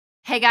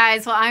Hey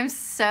guys, well I'm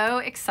so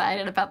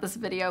excited about this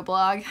video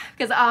blog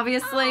because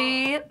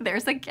obviously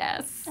there's a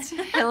guest.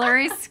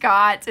 Hillary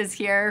Scott is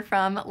here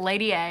from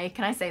Lady A.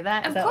 Can I say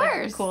that? Of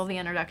course. Like, cool, the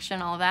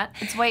introduction, all of that.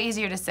 It's way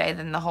easier to say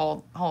than the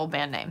whole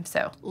band name,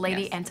 so.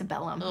 Lady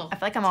Antebellum. I feel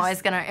like I'm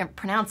always gonna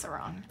pronounce it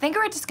wrong. I think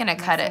we're just gonna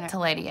cut it to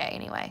Lady A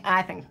anyway.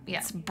 I think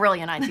it's a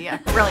brilliant idea.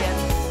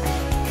 Brilliant.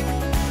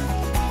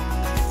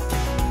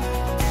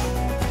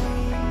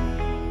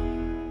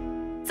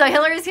 So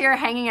Hillary's here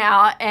hanging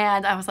out,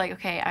 and I was like,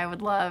 okay, I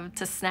would love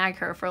to snag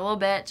her for a little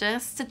bit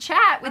just to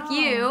chat with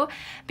you,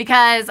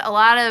 because a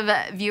lot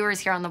of viewers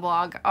here on the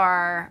blog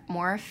are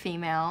more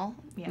female,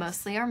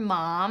 mostly are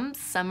moms,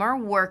 some are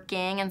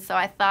working, and so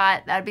I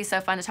thought that'd be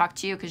so fun to talk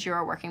to you because you're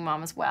a working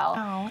mom as well.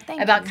 Oh, thank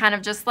you. About kind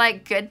of just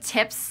like good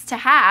tips to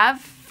have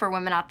for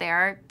women out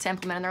there to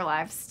implement in their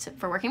lives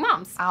for working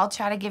moms. I'll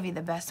try to give you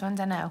the best ones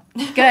I know.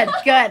 Good,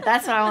 good.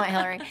 That's what I want,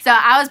 Hillary. So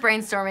I was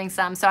brainstorming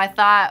some, so I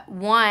thought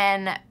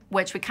one,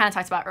 which we kind of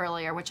talked about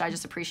earlier, which I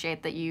just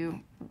appreciate that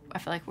I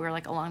feel like we were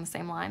like along the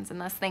same lines in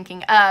this,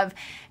 thinking of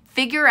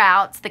figure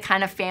out the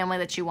kind of family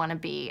that you want to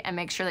be and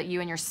make sure that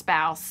you and your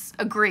spouse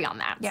agree on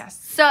that. Yes.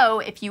 So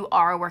if you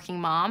are a working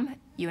mom,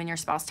 you and your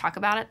spouse talk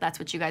about it, that's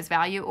what you guys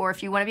value, or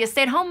if you want to be a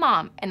stay-at-home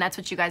mom and that's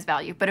what you guys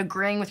value, but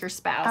agreeing with your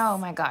spouse. Oh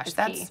my gosh,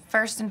 that's key.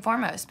 First and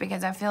foremost,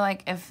 because I feel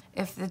like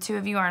if the two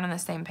of you aren't on the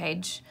same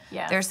page,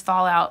 Yes. there's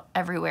fallout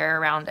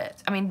everywhere around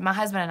it. I mean, my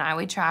husband and I,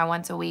 we try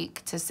once a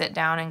week to sit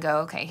down and go,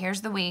 okay,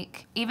 here's the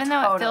week. Even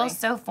though it feels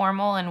so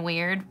formal and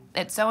weird,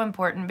 it's so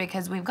important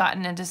because we've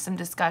gotten into some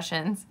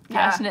discussions,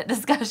 passionate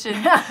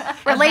discussions.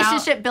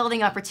 Relationship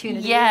building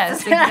opportunities.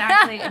 Yes,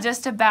 exactly.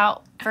 Just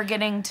about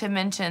forgetting to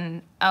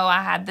mention, oh,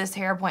 I had this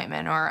hair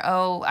appointment, or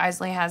oh,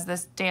 Isley has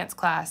this dance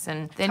class,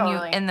 and then you,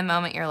 in the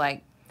moment, you're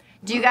like,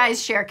 do you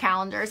guys share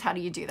calendars? How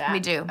do you do that? We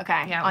do.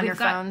 Okay. Yeah, on your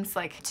phones,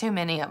 like too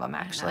many of them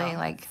actually,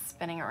 like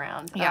spinning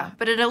around. Yeah.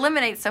 But it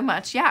eliminates so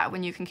much,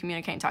 when you can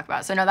communicate and talk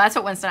about it. So no, that's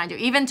what Winston and I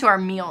do, even to our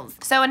meals.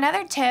 So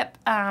another tip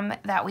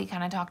that we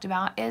kind of talked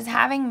about is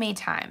having me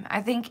time.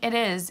 I think it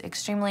is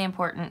extremely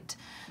important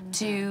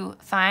to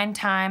find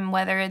time,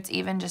 whether it's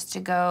even just to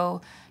go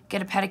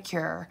get a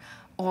pedicure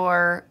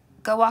or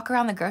go walk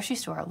around the grocery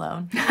store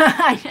alone.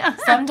 I know.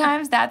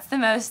 Sometimes that's the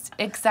most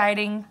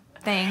exciting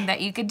thing that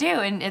you could do,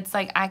 and it's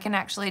like I can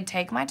actually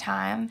take my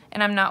time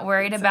and I'm not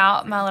worried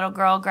about my little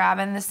girl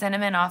grabbing the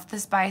cinnamon off the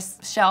spice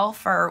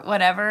shelf or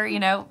whatever, you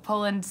know,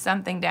 pulling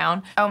something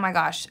down. Oh my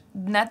gosh,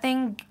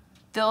 nothing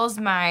fills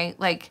my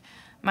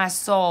my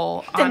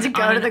soul than to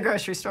go to the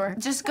grocery store.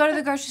 Just go to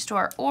the grocery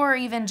store, or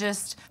even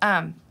just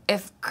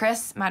if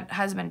Chris, my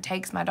husband,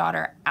 takes my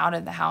daughter out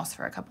of the house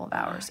for a couple of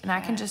hours, and I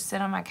can just sit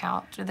on my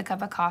couch with a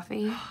cup of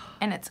coffee,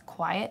 and it's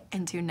quiet.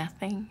 And do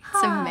nothing.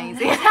 It's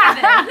amazing.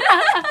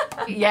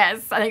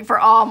 Yes, I think for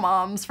all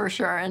moms, for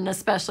sure, and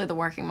especially the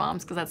working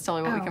moms, because that's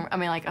totally what we can, I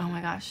mean, like, oh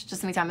my gosh,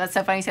 just me time. That's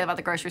so funny you say about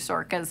the grocery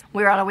store, because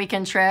we were on a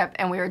weekend trip,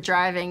 and we were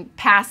driving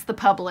past the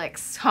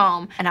Publix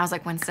home, and I was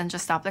like, Winston,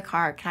 just stop the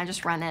car. Can I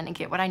just run in and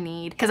get what I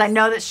need? Because I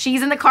know that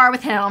she's in the car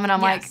with him, and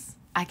I'm like,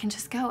 I can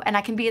just go, and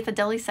I can be at the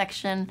deli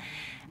section,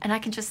 and I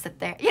can just sit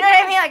there. You know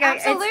what I mean? Like,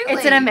 absolutely.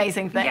 It's an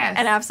amazing thing. Yes.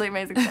 An absolutely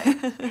amazing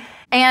thing.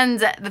 And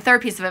the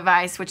third piece of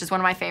advice, which is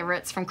one of my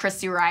favorites, from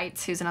Christy Wright,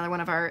 who's another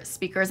one of our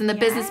speakers in the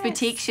Business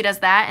Boutique. She does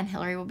that, and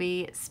Hillary will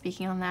be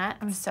speaking on that.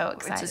 I'm so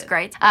excited. Which is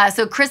great.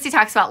 So Christy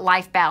talks about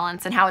life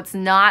balance and how it's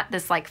not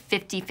this like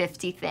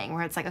 50-50 thing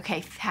where it's like,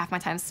 okay, half my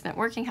time is spent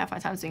working, half my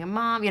time is being a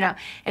mom. You know,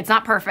 it's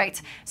not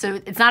perfect.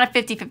 So it's not a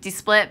 50-50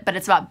 split, but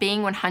it's about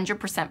being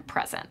 100%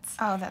 present.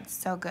 Oh, that's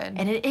so good.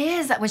 And it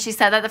is. When she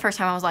said that the first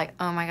time, I was like,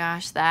 oh my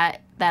gosh,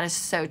 that is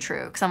so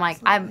true. Because I'm like,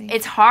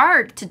 it's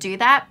hard to do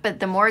that, but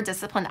the more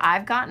disciplined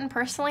I've gotten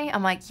personally,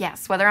 I'm like,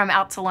 yes, whether I'm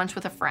out to lunch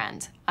with a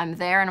friend, I'm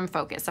there and I'm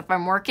focused. If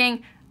I'm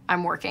working,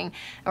 I'm working.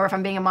 Or if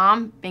I'm being a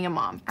mom, being a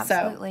mom.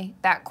 Absolutely. So,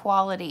 that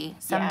quality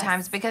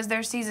sometimes, because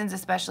there's seasons,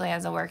 especially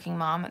as a working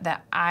mom,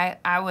 that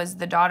I was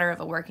the daughter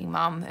of a working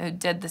mom who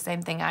did the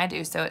same thing I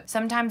do. So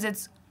sometimes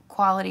it's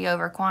quality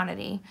over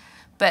quantity,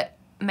 but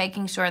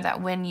making sure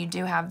that when you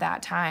do have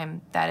that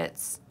time, that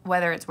it's,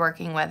 whether it's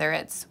working, whether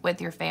it's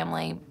with your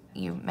family,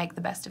 you make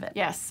the best of it.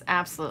 Yes,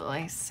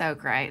 absolutely. So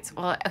great.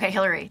 Well, okay,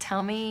 Hillary,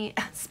 tell me,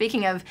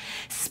 speaking of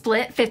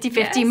split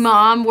 50-50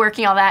 mom,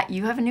 working, all that,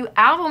 you have a new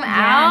album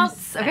out.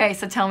 Okay,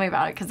 so tell me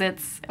about it, because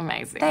it's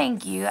amazing.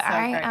 Thank you. So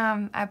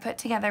I put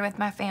together with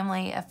my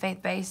family a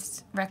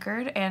faith-based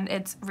record, and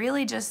it's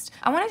really just,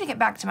 I wanted to get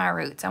back to my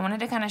roots. I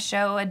wanted to kind of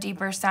show a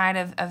deeper side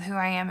of who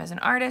I am as an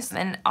artist,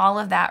 and all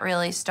of that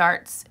really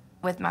starts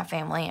with my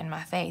family and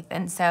my faith.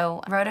 And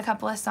so I wrote a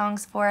couple of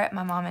songs for it.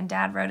 My mom and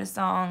dad wrote a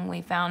song.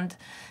 We found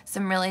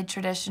some really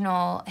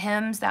traditional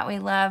hymns that we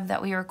love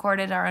that we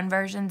recorded our own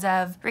versions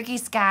of. Ricky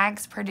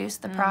Skaggs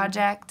produced the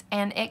project,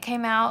 and it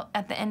came out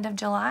at the end of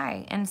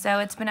July. And so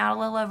it's been out a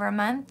little over a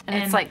month.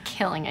 And it's like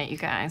killing it, you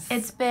guys.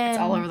 It's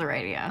all over the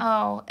radio.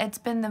 Oh, it's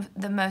been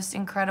the most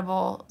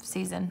incredible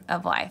season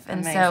of life.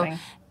 And amazing.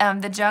 So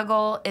the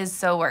juggle is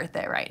so worth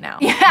it right now.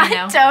 Yeah, you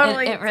know?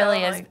 totally. It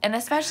really is. And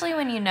especially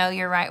when you know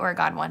you're right where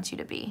God wants you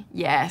to be.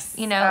 Yes.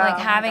 You know, like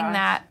having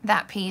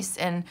that peace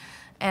and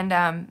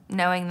And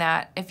knowing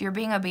that if you're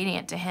being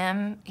obedient to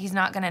him, he's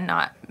not going to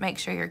not make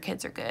sure your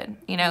kids are good.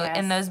 You know,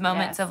 in those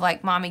moments of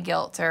like mommy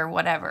guilt or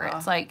whatever,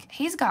 it's like,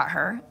 he's got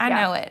her. I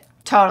know it.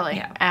 Totally.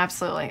 Yeah.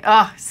 Absolutely.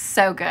 Oh,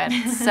 so good.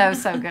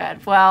 So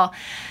good. Well,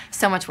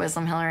 so much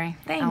wisdom, Hillary.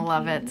 Thank I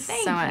love you. it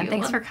so much. And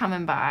thanks for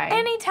coming by.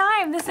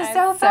 Anytime. This is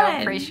so fun.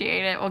 So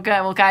appreciate it. Well,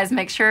 good. Well, guys,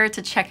 make sure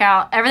to check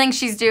out everything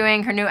she's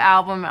doing, her new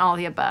album, and all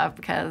the above,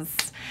 because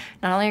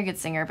not only are you a good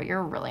singer, but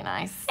you're really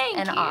nice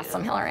and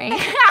awesome, Hillary.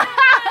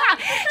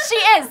 She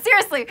is.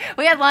 Seriously.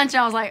 We had lunch,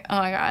 and I was like, oh,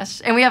 my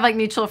gosh. And we have, like,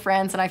 mutual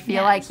friends, and I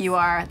feel like you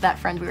are that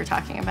friend we were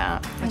talking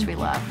about, which we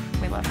love.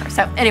 We love her.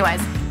 So,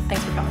 anyways,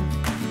 thanks for coming.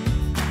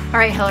 All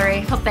right,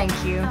 Hillary, well, thank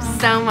you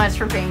so much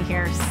for being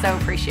here. So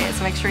appreciate it.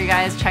 So make sure you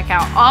guys check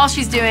out all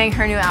she's doing,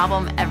 her new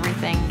album,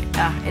 everything.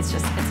 It's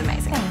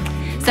amazing.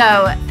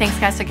 So thanks,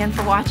 guys, again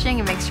for watching,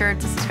 and make sure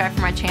to subscribe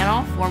for my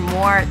channel for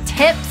more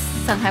tips,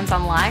 sometimes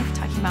on live,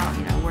 talking about,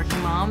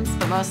 working moms,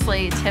 but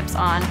mostly tips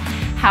on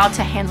how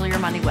to handle your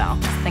money well.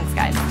 Thanks,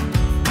 guys.